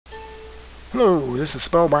Hello, this is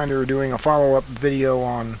Spellbinder doing a follow-up video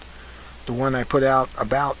on the one I put out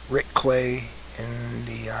about Rik Clay and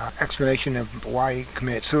the explanation of why he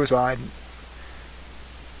committed suicide.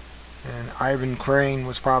 And Ivan Crane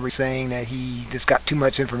was probably saying that he just got too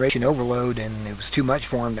much information overload and it was too much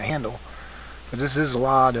for him to handle. But this is a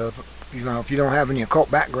lot of, if you don't have any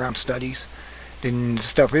occult background studies, then the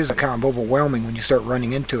stuff is kind of overwhelming when you start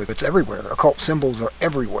running into it. It's everywhere. Occult symbols are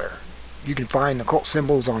everywhere. You can find occult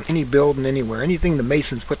symbols on any building anywhere. Anything the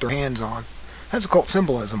Masons put their hands on has occult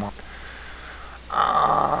symbolism on it.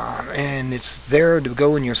 And it's there to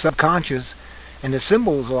go in your subconscious. And the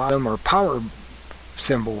symbols, a lot of them are power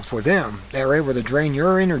symbols for them. They're able to drain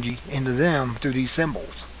your energy into them through these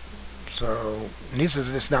symbols. So this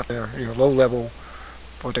is just not the low level,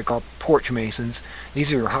 what they call porch Masons.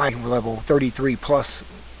 These are high level 33 plus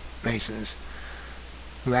Masons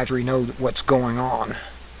who actually know what's going on.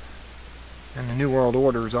 And the New World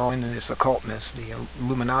Order is all into this occultness, the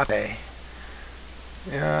Illuminati.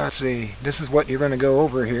 Yeah, let's see. This is what you're going to go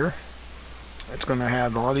over here. It's going to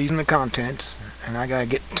have all these in the contents, and I got to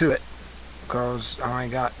get to it because I only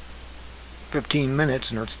got 15 minutes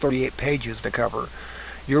and there's 38 pages to cover.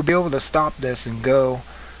 You'll be able to stop this and go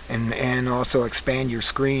and also expand your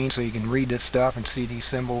screen so you can read this stuff and see these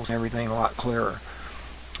symbols and everything a lot clearer.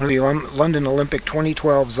 The London Olympic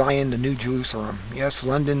 2012 Zion, the New Jerusalem. Yes,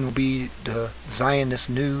 London will be the Zionist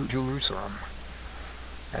New Jerusalem.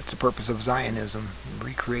 That's the purpose of Zionism.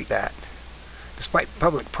 Recreate that. Despite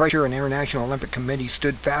public pressure, an International Olympic Committee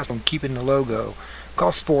stood fast on keeping the logo. It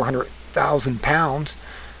cost £400,000,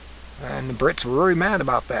 and the Brits were really mad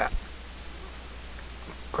about that.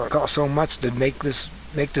 It cost so much to make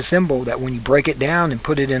the symbol that when you break it down and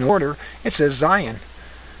put it in order, it says Zion.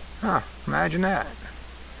 Imagine that.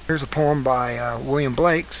 Here's a poem by William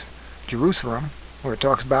Blake's Jerusalem, where it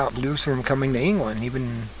talks about Jerusalem coming to England.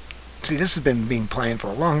 See, this has been being planned for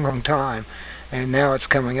a long, long time, and now it's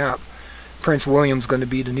coming up. Prince William's going to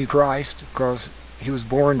be the new Christ, because he was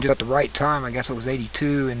born just at the right time. I guess it was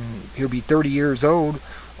 82, and he'll be 30 years old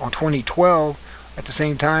on 2012. At the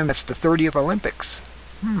same time, that's the 30th Olympics.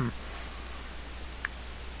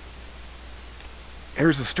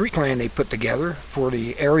 Here's a street plan they put together for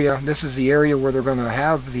the area. This is the area where they're going to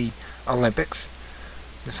have the Olympics.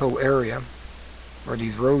 This whole area where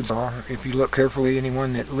these roads are. If you look carefully,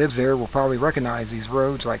 anyone that lives there will probably recognize these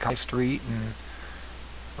roads like High Street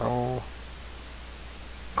and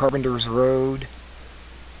Carpenter's Road.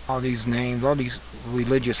 All these names, all these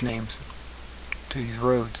religious names to these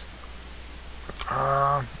roads.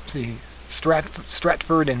 Let's see,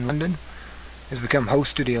 Stratford in London has become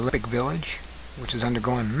host to the Olympic Village, which is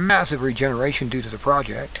undergoing massive regeneration due to the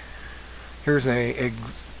project. Here's an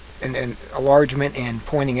enlargement and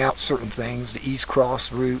pointing out certain things: the East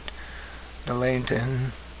Cross route, the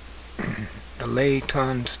Leyton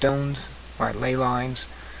stones, right, Ley Lines.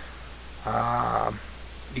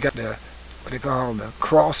 You got the what they call the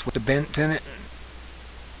cross with the bent in it.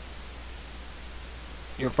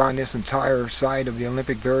 You'll find this entire side of the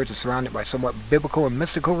Olympic Village is surrounded by somewhat biblical and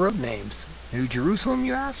mystical road names. New Jerusalem,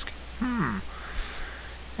 you ask?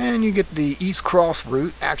 And you get the East Cross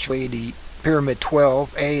route. Actually, the Pyramid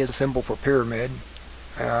 12, A is a symbol for pyramid.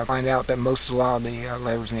 Find out that a lot of the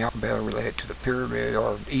letters in the alphabet are related to the pyramid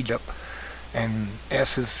or Egypt. And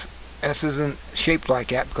S isn't shaped like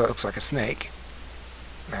that because it looks like a snake.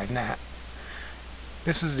 Imagine that.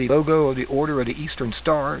 This is the logo of the Order of the Eastern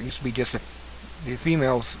Star. It used to be just the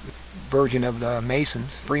females' version of the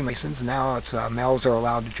Masons, Freemasons. Now it's males are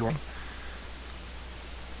allowed to join.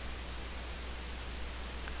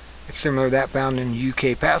 It's similar to that found in the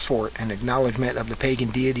UK passport, an acknowledgement of the pagan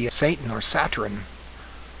deity of Satan or Saturn,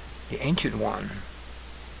 the ancient one,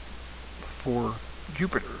 for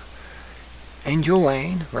Jupiter. Angel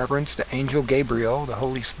Lane, reference to Angel Gabriel, the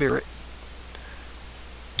Holy Spirit.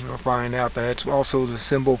 You'll find out that it's also the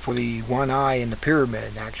symbol for the one eye in the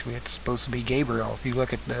pyramid. Actually, it's supposed to be Gabriel. If you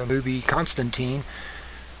look at the movie Constantine,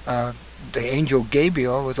 the angel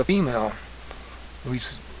Gabriel was a female.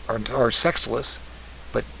 These are sexless.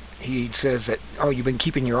 He says that, you've been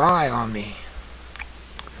keeping your eye on me.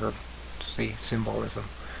 See, symbolism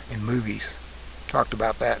in movies. Talked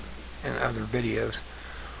about that in other videos.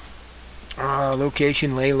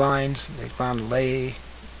 Location, Ley Lines. They found Ley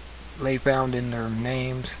found in their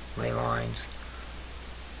names. Ley Lines.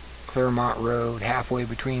 Claremont Road, halfway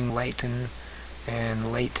between Leighton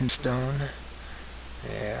and Leytonstone.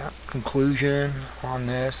 Yeah. Conclusion on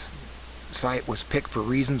this. Site was picked for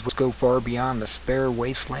reasons which go far beyond the spare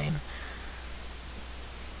wasteland.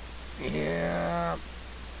 Yeah.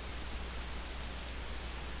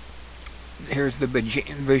 Here's the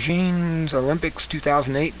Beijing's Olympics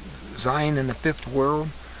 2008 Zion in the Fifth World.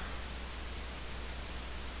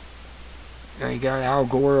 You got Al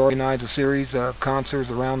Gore organized a series of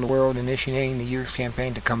concerts around the world initiating the year's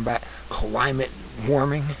campaign to combat climate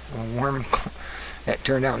warming. That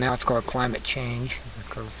turned out now it's called climate change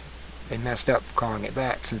because they messed up calling it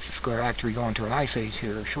that, since it's going to actually go into an ice age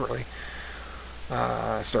here shortly.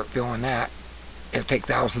 Start feeling that. It'll take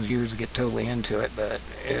thousands of years to get totally into it, but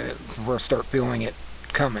we'll start feeling it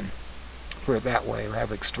coming. Put it that way. We'll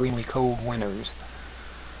have extremely cold winters.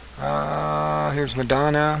 Here's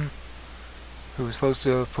Madonna, who was supposed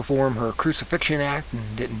to perform her crucifixion act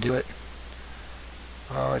and didn't do it.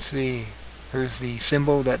 Let's see. Here's the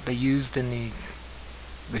symbol that they used in the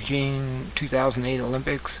Beijing 2008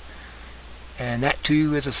 Olympics. And that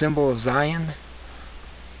too is a symbol of Zion.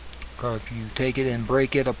 If you take it and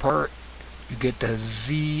break it apart, you get the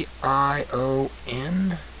Z-I-O-N.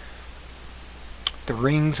 The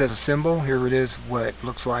rings as a symbol. Here it is, what it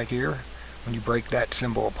looks like here. When you break that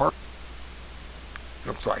symbol apart,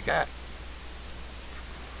 looks like that.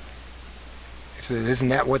 So isn't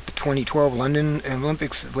that what the 2012 London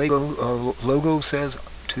Olympics logo says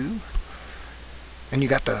too? And you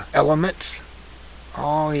got the elements.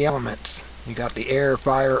 All the elements. You got the air,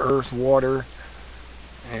 fire, earth, water,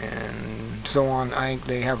 and so on. I think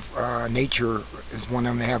they have nature is one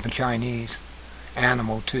of them they have in Chinese.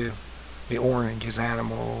 Animal too. The orange is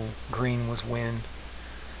animal. Green was wind.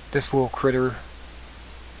 This little critter.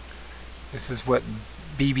 This is what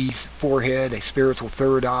BB's forehead, a spiritual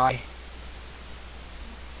third eye.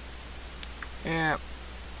 Yeah.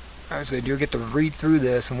 I said you'll get to read through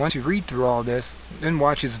this, and once you read through all this, then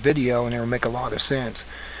watch his video, and it'll make a lot of sense.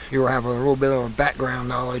 You'll have a little bit of background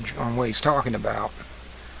knowledge on what he's talking about.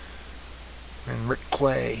 And Rik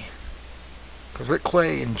Clay, because Rik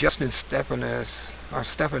Clay and Justin Stephens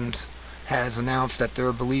has announced that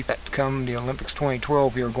their belief that come the Olympics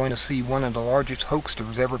 2012, we are going to see one of the largest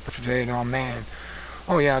hoaxsters ever portrayed on man.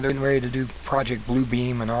 Oh yeah, they're getting ready to do Project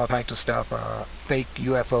Bluebeam and all types of stuff, fake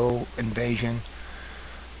UFO invasion.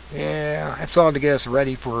 Yeah, it's all to get us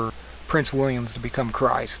ready for Prince Williams to become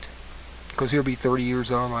Christ. Because he'll be 30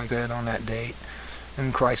 years old, like I said, on that date.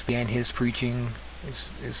 And Christ began his preaching,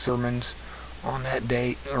 his sermons on that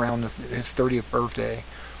date, around his 30th birthday.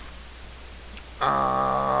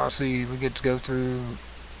 See, we get to go through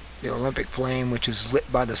the Olympic flame, which is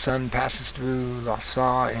lit by the sun, passes through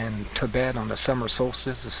Lhasa and Tibet on the summer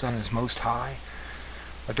solstice. The sun is most high.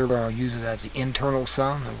 But they're going to use it as the internal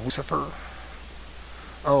sun of Lucifer.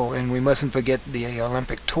 Oh, and we mustn't forget the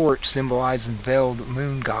Olympic torch symbolizing veiled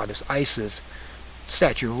moon goddess Isis. The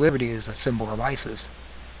Statue of Liberty is a symbol of Isis,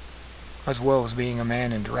 as well as being a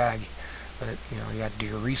man in drag. But you have to do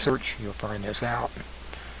your research. You'll find this out.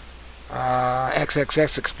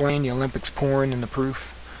 XXX Explained, the Olympics porn and the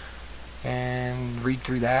proof, and read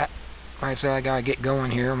through that. Like I said, I gotta get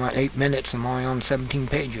going here. I'm at 8 minutes. I'm only on 17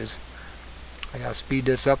 pages. I gotta speed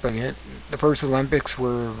this up again. The first Olympics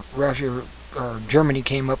were Germany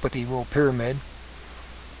came up with the World Pyramid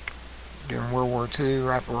during World War II,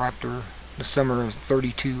 after the summer of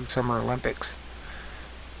 '32 Summer Olympics.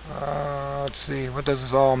 Let's see, what does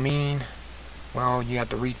this all mean? Well, you have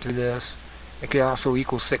to read through this. It could also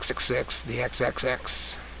equal 666, the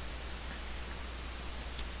XXX.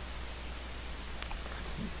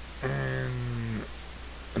 And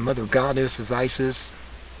the Mother Godess is Isis.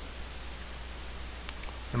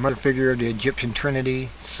 The mother figure of the Egyptian Trinity,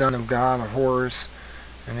 son of God, or Horus.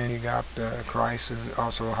 And then you got Christ is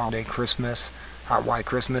also a holiday, Christmas. Why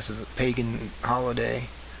Christmas is a pagan holiday.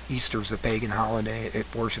 Easter is a pagan holiday. It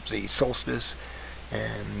worships the solstice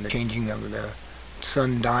and the changing of the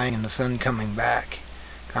sun dying and the sun coming back.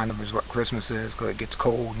 Kind of is what Christmas is, because it gets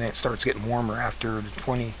cold and then it starts getting warmer after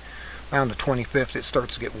around the 25th. It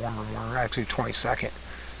starts to get warmer and warmer. Actually, 22nd.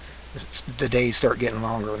 The days start getting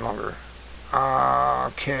longer and longer.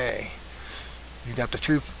 Okay, you got the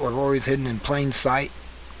truth are always hidden in plain sight.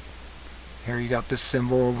 Here you got this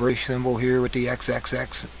symbol, Gerrish symbol here with the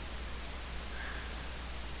XXX.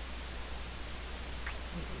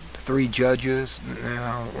 The three judges.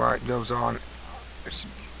 Now, where it goes on. It's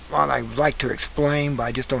a lot I'd like to explain, but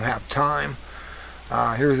I just don't have time.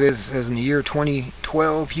 Here it is. It says in the year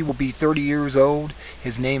 2012, he will be 30 years old.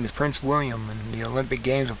 His name is Prince William. And the Olympic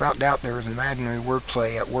Games, without doubt, there is an imaginary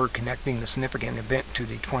wordplay at work connecting the significant event to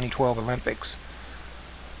the 2012 Olympics,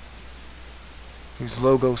 whose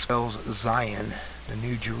logo spells Zion, the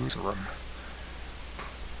New Jerusalem.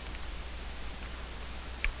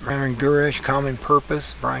 Brian Gerrish, Common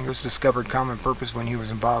Purpose. Brian Gerrish discovered Common Purpose when he was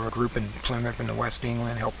involved with a group in Plymouth in the West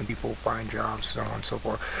England, helping people find jobs, so on and so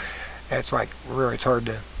forth. It's like, really, it's hard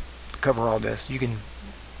to cover all this. You can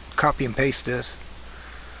copy and paste this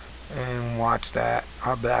and watch that.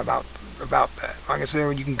 About that. Like I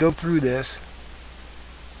said, you can go through this,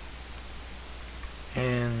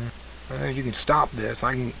 and you can stop this.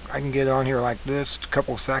 I can get on here like this, a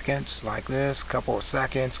couple of seconds, like this, couple of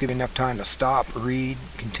seconds, give you enough time to stop, read,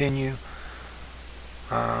 continue.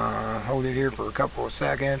 Hold it here for a couple of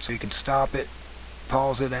seconds so you can stop it,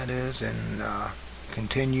 pause it, that is, and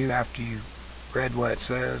continue after you read what it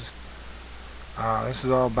says. This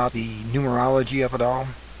is all about the numerology of it all.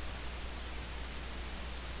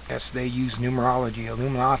 Yes, they use numerology,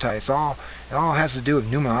 Illuminati. It all has to do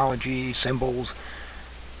with numerology, symbols.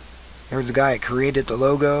 There's the guy that created the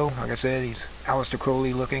logo. Like I said, he's Aleister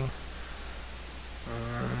Crowley looking.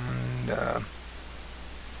 And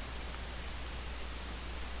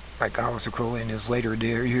like Aleister Crowley in his later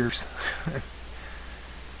years.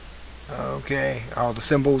 Okay, all the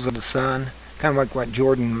symbols of the sun. Kind of like what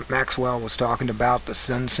Jordan Maxwell was talking about, the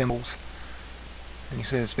sun symbols. And he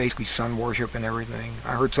said it's basically sun worship and everything.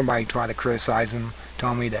 I heard somebody try to criticize him,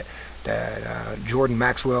 tell me that Jordan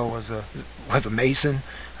Maxwell was a Mason.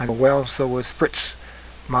 I go, well, so was Fritz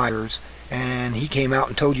Myers, and he came out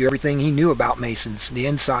and told you everything he knew about Masons, the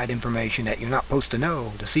inside information that you're not supposed to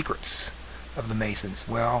know, the secrets of the Masons.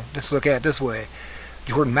 Well, just look at it this way.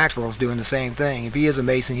 Jordan Maxwell's doing the same thing. If he is a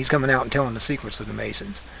Mason, he's coming out and telling the secrets of the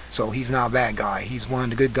Masons. So he's not a bad guy. He's one of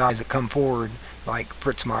the good guys that come forward, like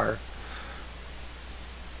Fritz Myers,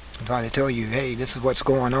 and try to tell you, hey, this is what's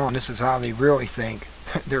going on. This is how they really think.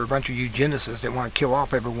 They're a bunch of eugenicists that want to kill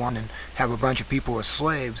off everyone and have a bunch of people as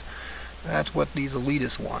slaves. That's what these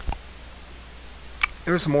elitists want.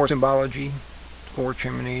 There's some more symbology. 4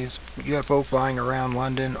 chimneys, UFO flying around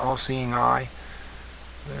London, all-seeing eye.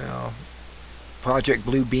 Well, Project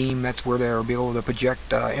Blue Beam, that's where they'll be able to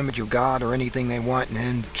project image of God or anything they want and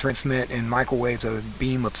then transmit in microwaves a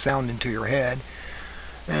beam of sound into your head.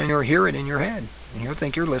 And you'll hear it in your head. And you'll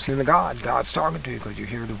think you're listening to God. God's talking to you because you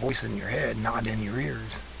hear the voice in your head, not in your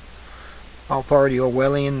ears. All part of the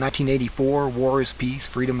Orwellian 1984, war is peace,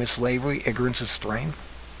 freedom is slavery, ignorance is strength.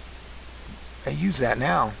 They use that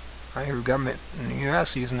now. I hear government in the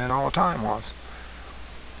U.S. using it all the time.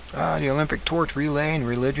 The Olympic torch relay and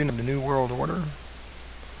religion of the New World Order.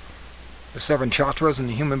 The 7 chakras in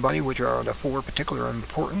the human body, which are the 4 particular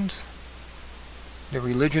importance. The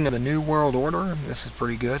religion of the New World Order. This is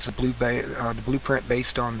pretty good. It's a the blueprint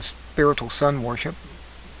based on spiritual sun worship.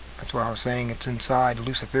 That's why I was saying it's inside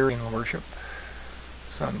Luciferian worship.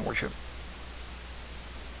 Sun worship.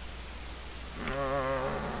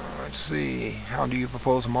 Let's see. How do you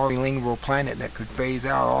propose a multilingual planet that could phase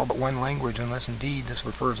out all but one language unless indeed this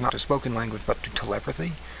refers not to spoken language but to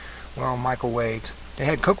telepathy? Well, microwaves. They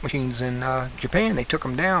had Coke machines in Japan. They took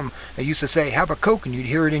them down. They used to say, have a Coke, and you'd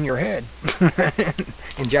hear it in your head.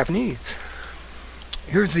 In Japanese.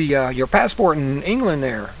 Here's the your passport in England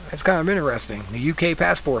there. That's kind of interesting. The UK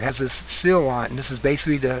passport has this seal on it, and this is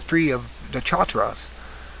basically the 3 of the chakras.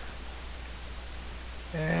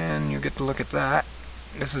 And you get to look at that.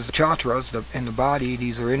 This is the chakras in the body.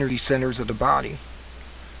 These are energy centers of the body.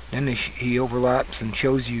 Then he overlaps and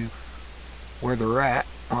shows you where they're at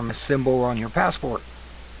on the symbol on your passport.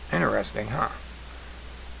 Interesting, huh?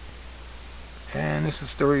 And this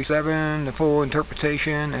is 37, the full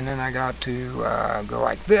interpretation, and then I got to go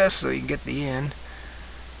like this so you can get the end.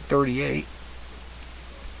 38.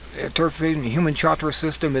 The interpretation of the human chakra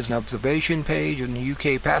system is an observation page in the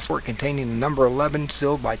UK passport containing the number 11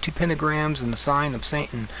 sealed by 2 pentagrams and the sign of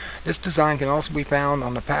Satan. This design can also be found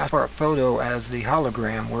on the passport photo as the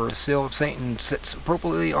hologram, where the seal of Satan sits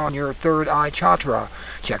appropriately on your 3rd eye chakra.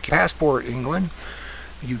 Check your passport, England,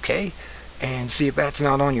 UK, and see if that's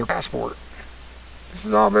not on your passport. This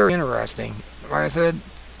is all very interesting. Like I said,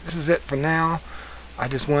 this is it for now. I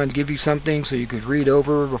just wanted to give you something so you could read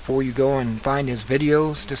over before you go and find his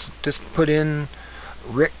videos. Just put in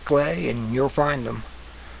Rik Clay and you'll find them.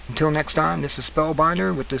 Until next time, this is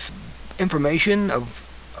Spellbinder with this information of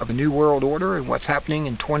the New World Order and what's happening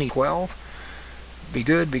in 2012. Be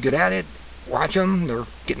good at it. Watch them. They're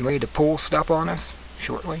getting ready to pull stuff on us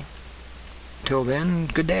shortly. Till then,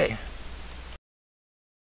 good day.